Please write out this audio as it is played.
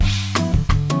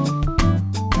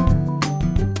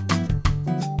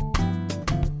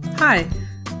Hi,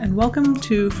 and welcome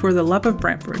to For the Love of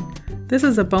Brantford. This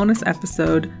is a bonus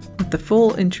episode with the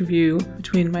full interview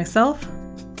between myself,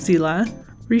 Seela,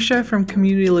 Risha from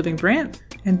Community Living Brant,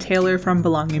 and Taylor from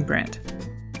Belonging Brant.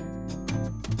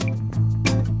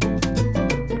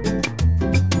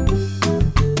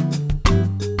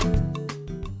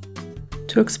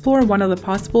 To explore one of the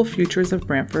possible futures of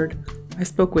Brantford, I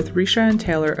spoke with Risha and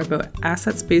Taylor about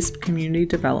assets-based community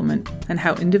development and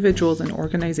how individuals and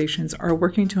organizations are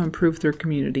working to improve their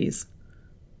communities.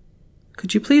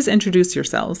 Could you please introduce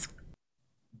yourselves?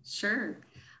 Sure.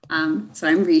 So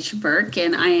I'm Risha Burke,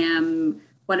 and I am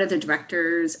one of the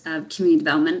directors of community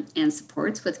development and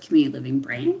supports with Community Living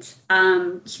Brant.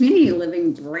 Community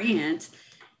Living Brant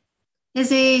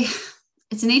is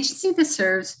it's an agency that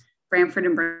serves Brantford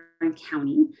and Brant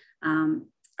County.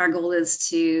 Our goal is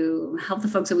to help the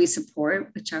folks that we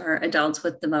support, which are adults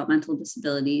with developmental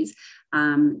disabilities,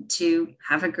 to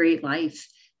have a great life.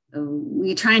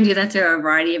 We try and do that through a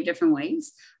variety of different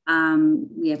ways.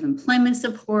 We have employment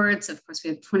supports. Of course, we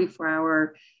have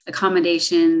 24-hour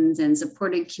accommodations and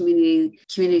supported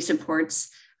community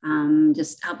supports,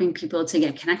 just helping people to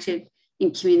get connected in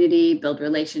community, build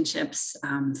relationships,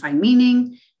 find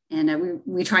meaning. And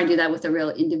we try and do that with a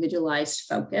real individualized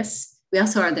focus. We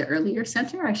also are the Earlier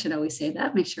Center. I should always say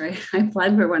that, make sure I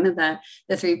plug. We're one of the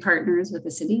three partners with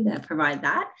the city that provide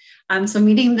that. So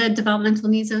meeting the developmental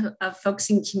needs of folks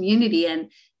in community.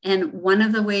 And one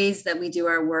of the ways that we do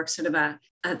our work, sort of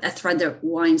a thread that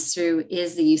winds through,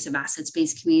 is the use of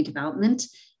assets-based community development.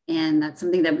 And that's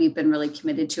something that we've been really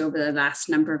committed to over the last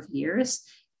number of years.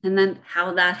 And then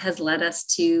how that has led us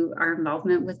to our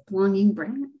involvement with Belonging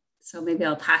Brant. So maybe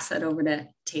I'll pass that over to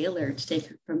Taylor to take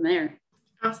it from there.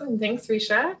 Awesome. Thanks,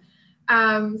 Risha.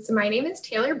 So my name is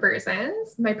Taylor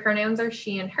Burzens. My pronouns are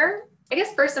she and her. I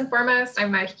guess first and foremost,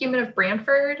 I'm a human of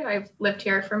Brantford. I've lived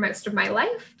here for most of my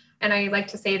life. And I like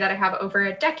to say that I have over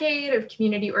a decade of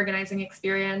community organizing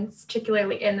experience,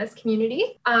 particularly in this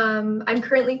community. I'm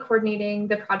currently coordinating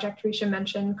the project Risha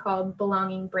mentioned called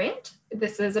Belonging Brant.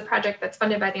 This is a project that's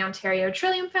funded by the Ontario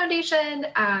Trillium Foundation.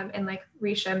 And like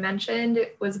Risha mentioned,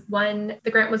 the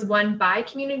grant was won by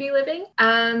Community Living.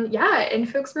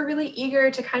 And folks were really eager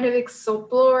to kind of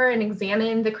explore and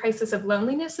examine the crisis of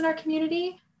loneliness in our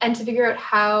community, and to figure out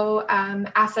how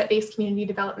asset-based community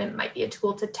development might be a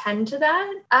tool to tend to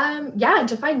that. And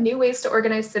to find new ways to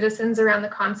organize citizens around the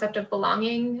concept of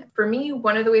belonging. For me,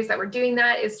 one of the ways that we're doing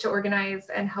that is to organize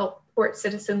and help support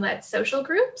citizen-led social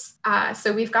groups.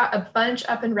 So we've got a bunch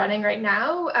up and running right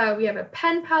now. We have a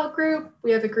pen pal group.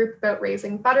 We have a group about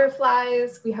raising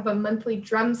butterflies. We have a monthly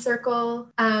drum circle.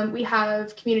 We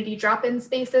have community drop-in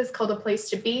spaces called A Place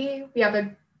to Be. We have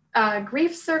a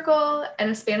grief circle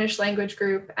and a Spanish language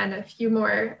group, and a few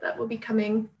more that will be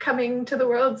coming to the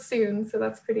world soon. So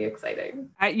that's pretty exciting.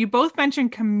 You both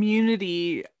mentioned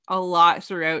community a lot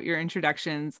throughout your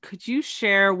introductions. Could you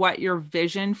share what your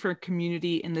vision for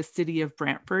community in the city of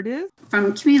Brantford is?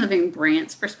 From Community Living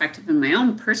Brant's perspective and my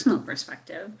own personal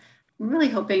perspective, we're really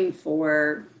hoping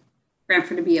for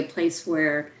Brantford to be a place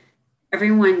where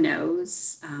everyone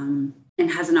knows and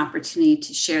has an opportunity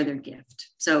to share their gift.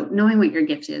 So knowing what your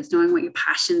gift is, knowing what your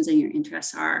passions and your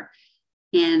interests are,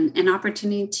 and an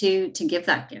opportunity to give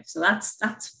that gift. So that's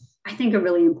I think a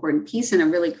really important piece and a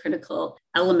really critical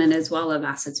element as well of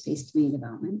assets-based community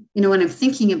development. You know, when I'm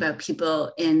thinking about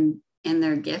people in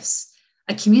their gifts,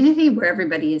 a community where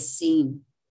everybody is seen,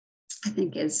 I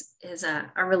think is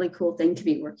a really cool thing to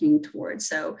be working towards.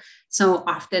 So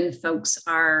often folks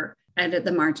are at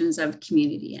the margins of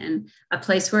community, and a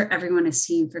place where everyone is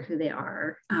seen for who they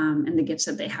are and the gifts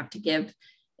that they have to give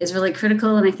is really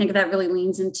critical. And I think that really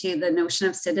leans into the notion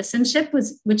of citizenship,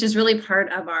 which is really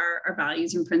part of our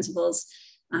values and principles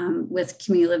with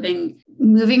community living,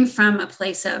 moving from a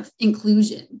place of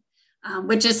inclusion,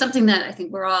 which is something that I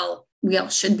think we all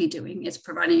should be doing, is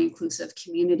providing inclusive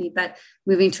community, but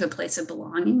moving to a place of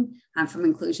belonging, from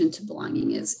inclusion to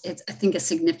belonging it's I think a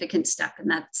significant step.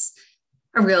 And that's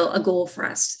a goal for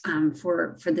us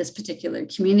for this particular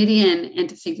community, and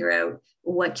to figure out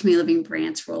what Community Living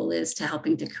Brant's role is to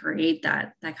helping to create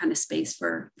that kind of space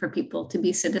for people to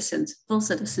be citizens, full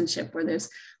citizenship, where there's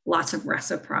lots of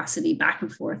reciprocity back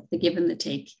and forth, the give and the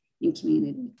take in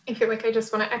community. I feel like I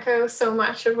just want to echo so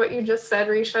much of what you just said,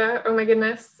 Risha. Oh my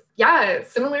goodness. Yeah,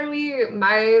 similarly,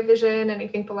 my vision, and I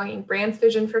think Belonging Brant's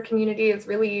vision for community, is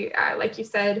really, like you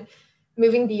said,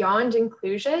 moving beyond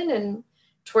inclusion and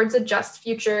towards a just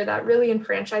future that really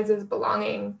enfranchises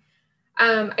belonging.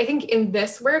 I think in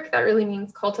this work, that really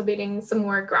means cultivating some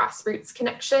more grassroots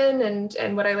connection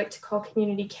and what I like to call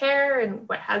community care and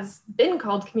what has been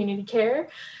called community care,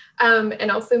 and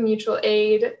also mutual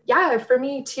aid. Yeah, for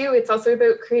me too, it's also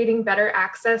about creating better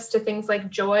access to things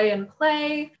like joy and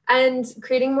play and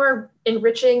creating more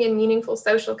enriching and meaningful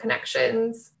social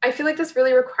connections. I feel like this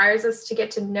really requires us to get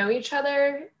to know each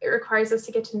other. It requires us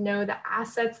to get to know the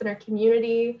assets in our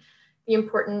community, the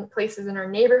important places in our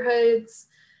neighborhoods.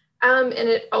 And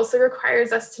it also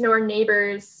requires us to know our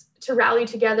neighbors, to rally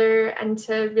together and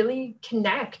to really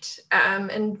connect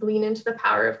and lean into the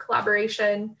power of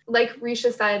collaboration. Like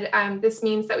Risha said, this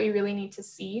means that we really need to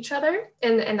see each other,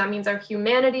 and that means our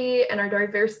humanity and our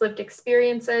diverse lived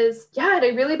experiences. Yeah, and I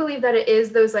really believe that it is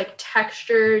those like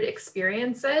textured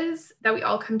experiences that we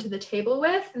all come to the table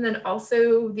with, and then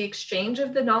also the exchange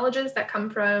of the knowledges that come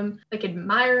from like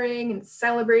admiring and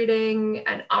celebrating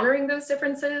and honoring those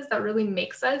differences that really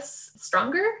makes us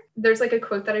stronger. There's like a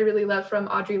quote that I really love from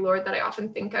Audre Lorde that I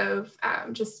often think of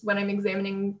just when I'm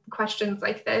examining questions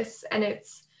like this. And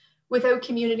it's, without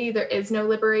community, there is no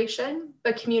liberation,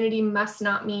 but community must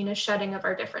not mean a shedding of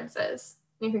our differences.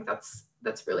 And I think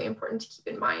that's really important to keep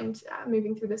in mind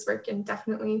moving through this work, and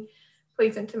definitely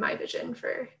plays into my vision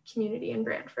for community in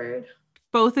Brantford.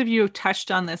 Both of you have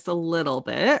touched on this a little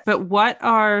bit, but what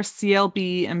are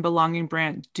CLB and Belonging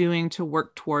Brant doing to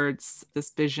work towards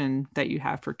this vision that you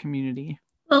have for community?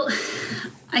 Well,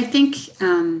 I think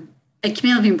at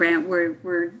Community Living Brant,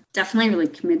 we're definitely really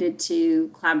committed to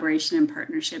collaboration and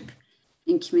partnership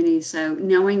in community. So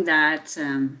knowing that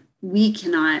we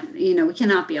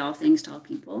cannot be all things to all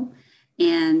people.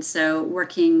 And so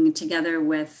working together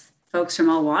with folks from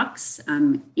all walks,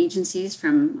 agencies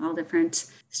from all different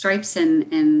stripes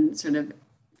and sort of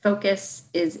focus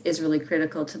is really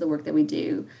critical to the work that we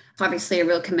do. Obviously, a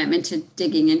real commitment to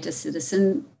digging into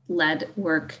citizen-led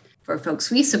work for folks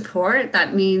we support.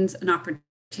 That means an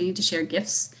opportunity to share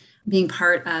gifts, being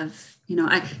part of,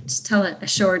 I just tell a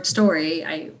short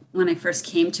story. When I first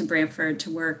came to Brantford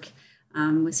to work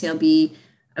with CLB,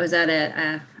 I was at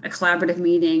a collaborative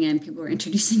meeting and people were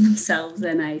introducing themselves,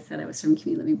 and I said I was from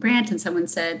Community Living Brant, and someone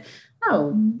said,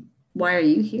 "Oh, why are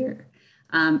you here?"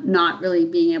 Not really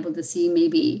being able to see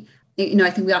maybe,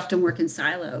 I think we often work in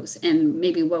silos, and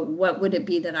maybe what would it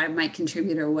be that I might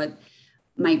contribute, or what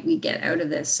might we get out of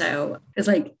this? So it's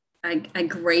like a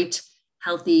great,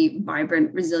 healthy,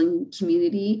 vibrant, resilient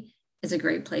community is a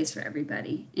great place for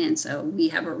everybody. And so we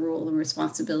have a role and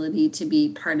responsibility to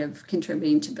be part of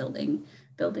contributing to building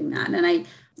that. And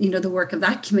the work of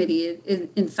that committee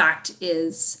in fact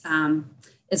is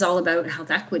all about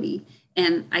health equity.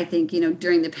 And I think,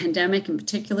 during the pandemic in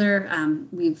particular,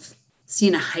 we've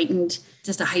seen a heightened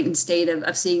state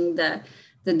of seeing the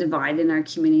divide in our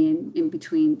community in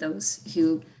between those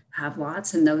who have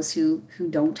lots and those who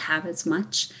don't have as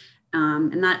much.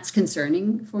 And that's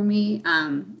concerning for me,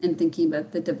 and thinking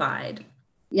about the divide.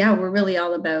 Yeah, we're really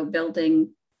all about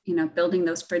building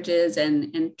those bridges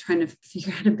and trying to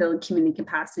figure out how to build community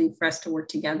capacity for us to work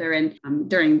together. And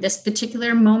during this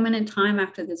particular moment in time,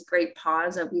 after this great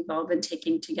pause that we've all been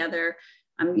taking together,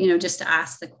 just to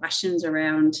ask the questions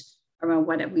around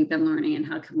what have we been learning and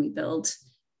how can we build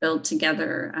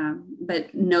together,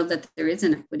 but know that there is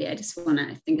inequity. I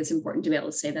think it's important to be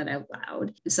able to say that out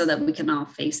loud so that we can all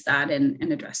face that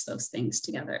and address those things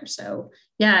together. So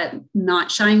yeah,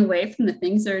 not shying away from the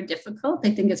things that are difficult.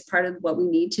 I think it's part of what we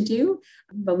need to do,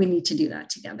 but we need to do that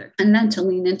together. And then to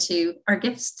lean into our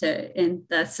gifts in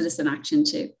the citizen action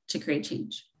to create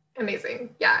change.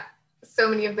 Amazing. Yeah. So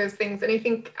many of those things. And I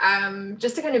think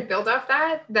just to kind of build off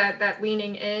that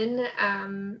leaning in,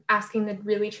 asking the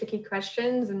really tricky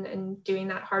questions and doing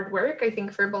that hard work, I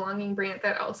think for Belonging Brant,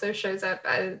 that also shows up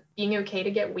as being okay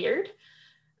to get weird,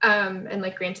 and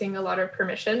like granting a lot of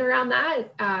permission around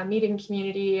that, meeting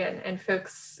community and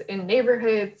folks in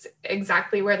neighborhoods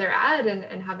exactly where they're at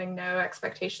and having no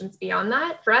expectations beyond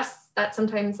that. For us, that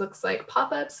sometimes looks like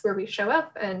pop-ups where we show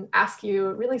up and ask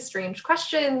you really strange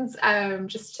questions,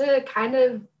 just to kind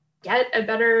of get a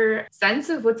better sense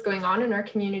of what's going on in our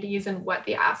communities and what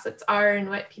the assets are and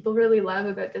what people really love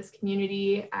about this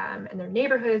community, and their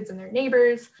neighborhoods and their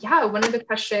neighbors. Yeah, one of the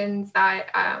questions that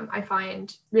I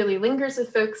find really lingers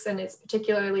with folks and is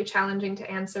particularly challenging to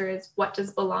answer is, what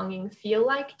does belonging feel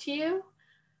like to you?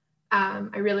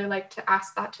 I really like to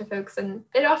ask that to folks, and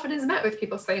it often is met with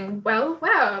people saying, well,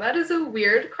 wow, that is a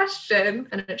weird question.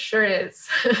 And it sure is.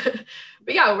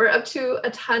 But yeah, we're up to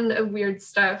a ton of weird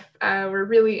stuff. We're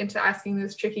really into asking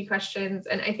those tricky questions.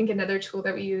 And I think another tool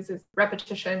that we use is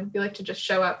repetition. We like to just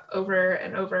show up over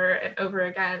and over and over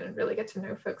again and really get to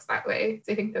know folks that way.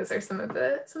 So I think those are some of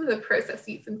the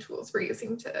processes and tools we're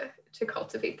using to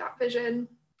cultivate that vision.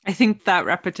 I think that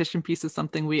repetition piece is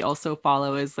something we also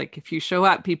follow, is like, if you show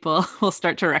up, people will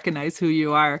start to recognize who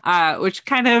you are, which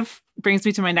kind of brings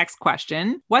me to my next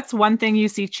question. What's one thing you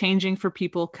see changing for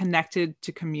people connected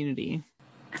to community?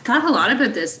 I thought a lot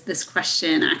about this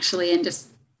question actually, and just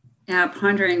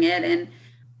pondering it. And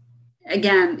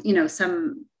again,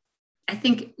 I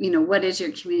think, what is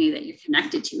your community that you're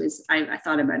connected to is I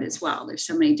thought about as well. There's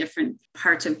so many different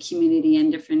parts of community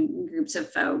and different groups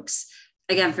of folks.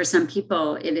 Again, for some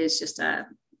people, it is just a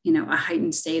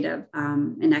heightened state of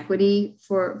inequity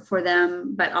for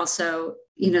them, but also,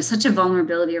 such a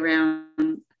vulnerability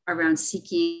around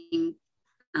seeking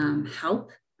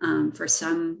help for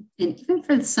some, and even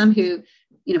for some who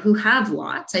have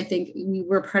lots. I think we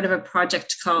were part of a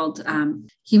project called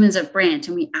Humans of Brant,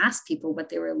 and we asked people what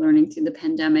they were learning through the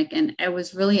pandemic. And I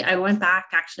went back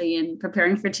actually in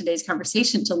preparing for today's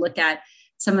conversation to look at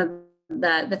some of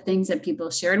the things that people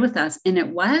shared with us, and it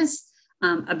was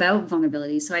about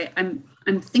vulnerability. So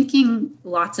I'm thinking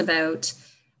lots about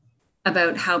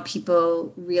how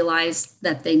people realized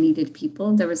that they needed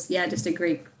people. There was just a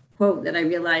great quote that I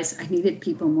realized I needed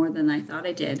people more than I thought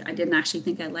I did. I didn't actually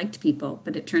think I liked people,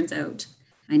 but it turns out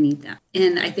I need them.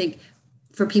 And I think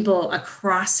for people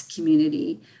across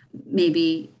community,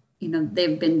 maybe,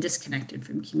 they've been disconnected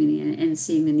from community and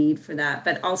seeing the need for that.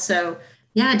 But also,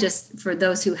 just for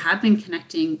those who have been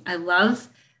connecting, I love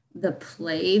the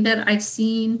play that I've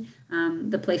seen,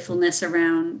 the playfulness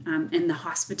around and the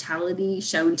hospitality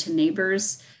shown to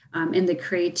neighbors. And the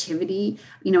creativity,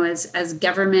 as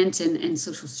government and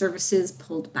social services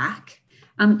pulled back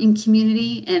in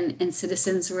community, and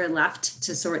citizens were left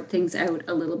to sort things out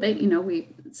a little bit.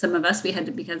 Some of us, we had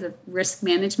to, because of risk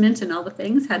management and all the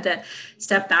things, had to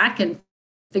step back and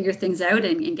figure things out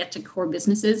and get to core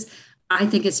businesses. I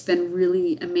think it's been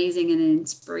really amazing and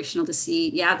inspirational to see,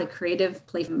 the creative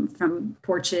play from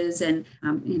porches, and,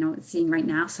 seeing right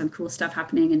now some cool stuff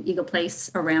happening in Eagle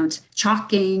Place around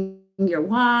chalking your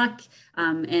walk,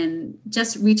 and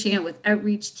just reaching out with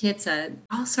outreach kits,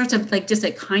 all sorts of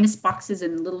just kindness boxes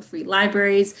and little free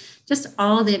libraries, just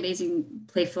all the amazing,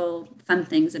 playful, fun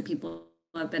things that people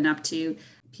have been up to.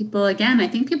 I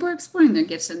think people are exploring their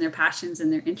gifts and their passions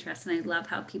and their interests. And I love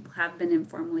how people have been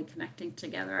informally connecting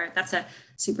together. That's a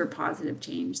super positive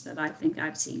change that I think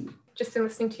I've seen. Just in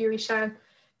listening to you, Risha,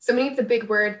 so many of the big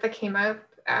words that came up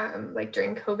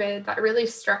during COVID that really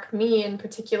struck me in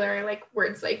particular,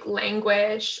 words like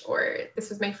languish, or this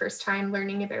was my first time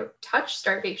learning about touch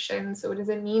starvation. So what does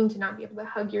it mean to not be able to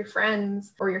hug your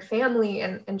friends or your family,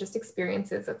 and just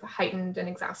experiences of heightened and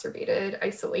exacerbated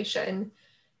isolation.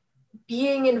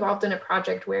 Being involved in a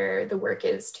project where the work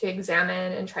is to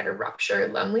examine and try to rupture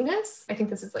loneliness, I think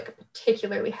this is a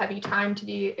particularly heavy time to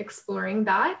be exploring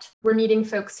that. We're meeting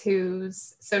folks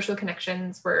whose social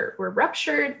connections were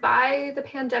ruptured by the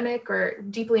pandemic or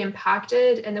deeply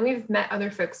impacted. And then we've met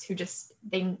other folks who just,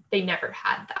 they never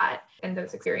had that. And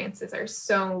those experiences are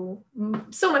so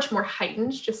much more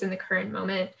heightened just in the current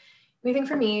moment. And I think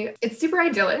for me, it's super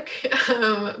idyllic,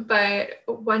 but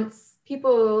once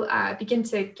people begin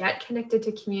to get connected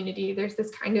to community, there's this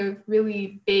kind of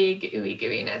really big ooey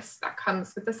gooiness that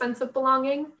comes with a sense of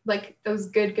belonging, those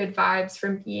good vibes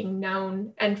from being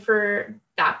known, and for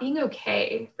that being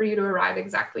okay, for you to arrive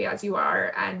exactly as you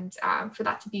are, and for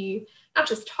that to be not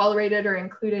just tolerated or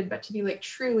included, but to be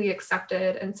truly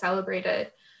accepted and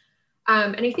celebrated.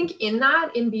 And I think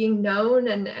in being known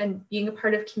and being a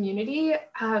part of community,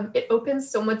 it opens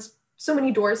so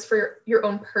many doors for your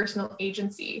own personal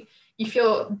agency. You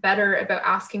feel better about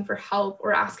asking for help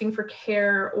or asking for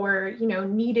care, or,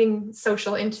 needing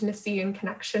social intimacy and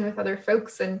connection with other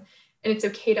folks. And it's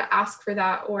okay to ask for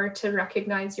that, or to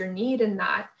recognize your need in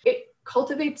that. It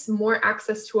cultivates more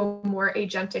access to a more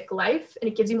agentic life, and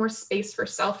it gives you more space for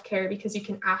self-care because you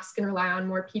can ask and rely on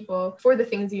more people for the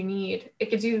things you need.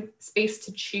 It gives you space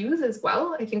to choose as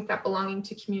well. I think that belonging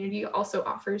to community also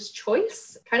offers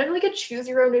choice, kind of like a choose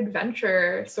your own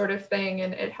adventure sort of thing,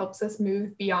 and it helps us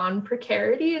move beyond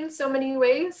precarity in so many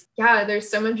ways. There's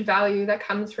so much value that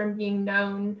comes from being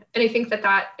known, and I think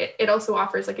that it also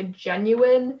offers a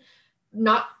genuine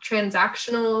not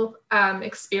transactional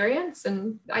experience.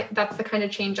 And that's the kind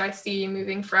of change I see,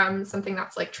 moving from something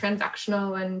that's like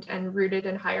transactional and rooted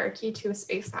in hierarchy to a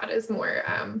space that is more,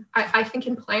 I think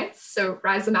in plants, so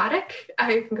rhizomatic.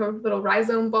 I think of little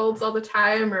rhizome bulbs all the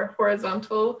time, or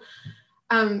horizontal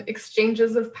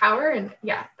exchanges of power. And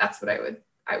yeah, that's what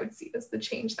I would see as the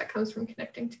change that comes from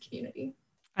connecting to community.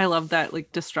 I love that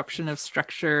like disruption of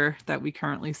structure that we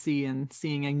currently see, and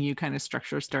seeing a new kind of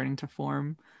structure starting to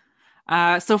form.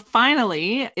 So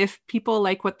finally, if people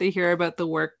like what they hear about the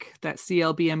work that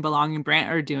CLB and Belonging Brant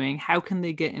are doing, how can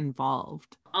they get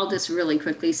involved? I'll just really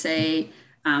quickly say,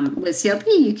 with CLB,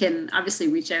 you can obviously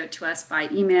reach out to us by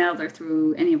email or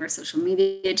through any of our social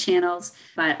media channels,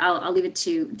 but I'll leave it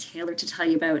to Taylor to tell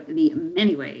you about the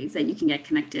many ways that you can get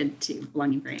connected to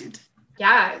Belonging Brant.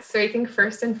 Yeah, so I think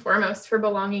first and foremost for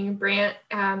Belonging Brant,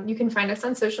 you can find us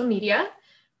on social media.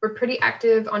 We're pretty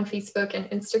active on Facebook and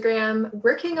Instagram,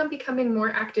 working on becoming more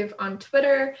active on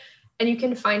Twitter. And you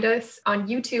can find us on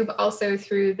YouTube also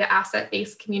through the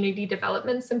Asset-Based Community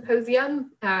Development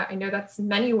Symposium. I know that's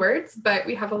many words, but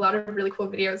we have a lot of really cool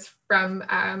videos from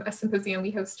a symposium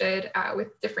we hosted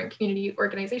with different community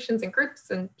organizations and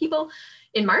groups and people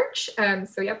in March.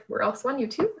 So yep, we're also on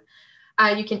YouTube.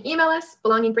 You can email us,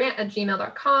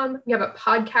 belongingbrant@gmail.com. We have a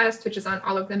podcast, which is on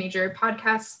all of the major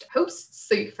podcast hosts.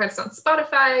 So you can find us on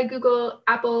Spotify, Google,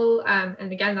 Apple.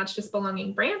 And again, that's just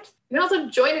Belonging Brant. You can also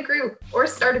join a group or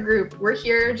start a group. We're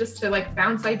here just to like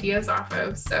bounce ideas off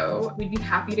of. So we'd be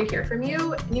happy to hear from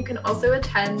you. And you can also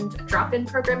attend drop-in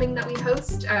programming that we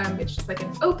host. It's just like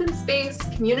an open space,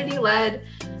 community-led.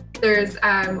 There's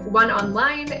one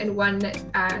online and one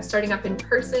starting up in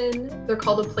person. They're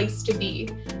called A Place to Be.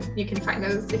 You can find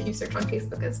those if you search on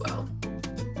Facebook as well.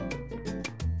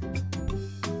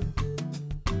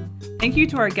 Thank you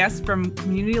to our guests from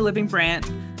Community Living Brant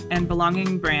and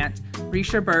Belonging Brant,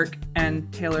 Risha Burke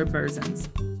and Taylor Burzens.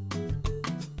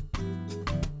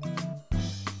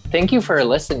 Thank you for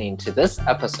listening to this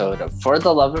episode of For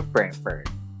the Love of Brantford.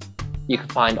 You can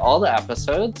find all the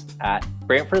episodes at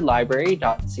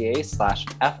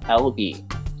brantfordlibrary.ca/FLB.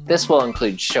 This will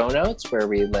include show notes where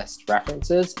we list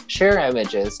references, share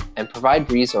images, and provide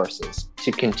resources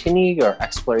to continue your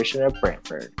exploration of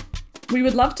Brantford. We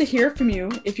would love to hear from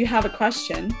you if you have a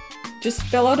question. Just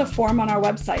fill out a form on our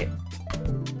website.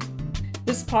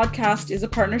 This podcast is a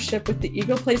partnership with the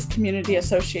Eagle Place Community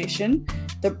Association,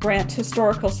 the Brant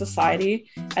Historical Society,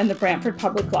 and the Brantford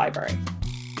Public Library.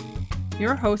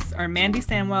 Your hosts are Mandy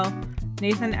Samwell,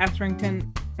 Nathan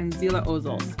Etherington, and Zila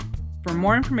Ozels. For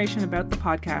more information about the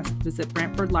podcast, visit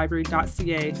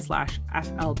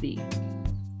brantfordlibrary.ca/FLB.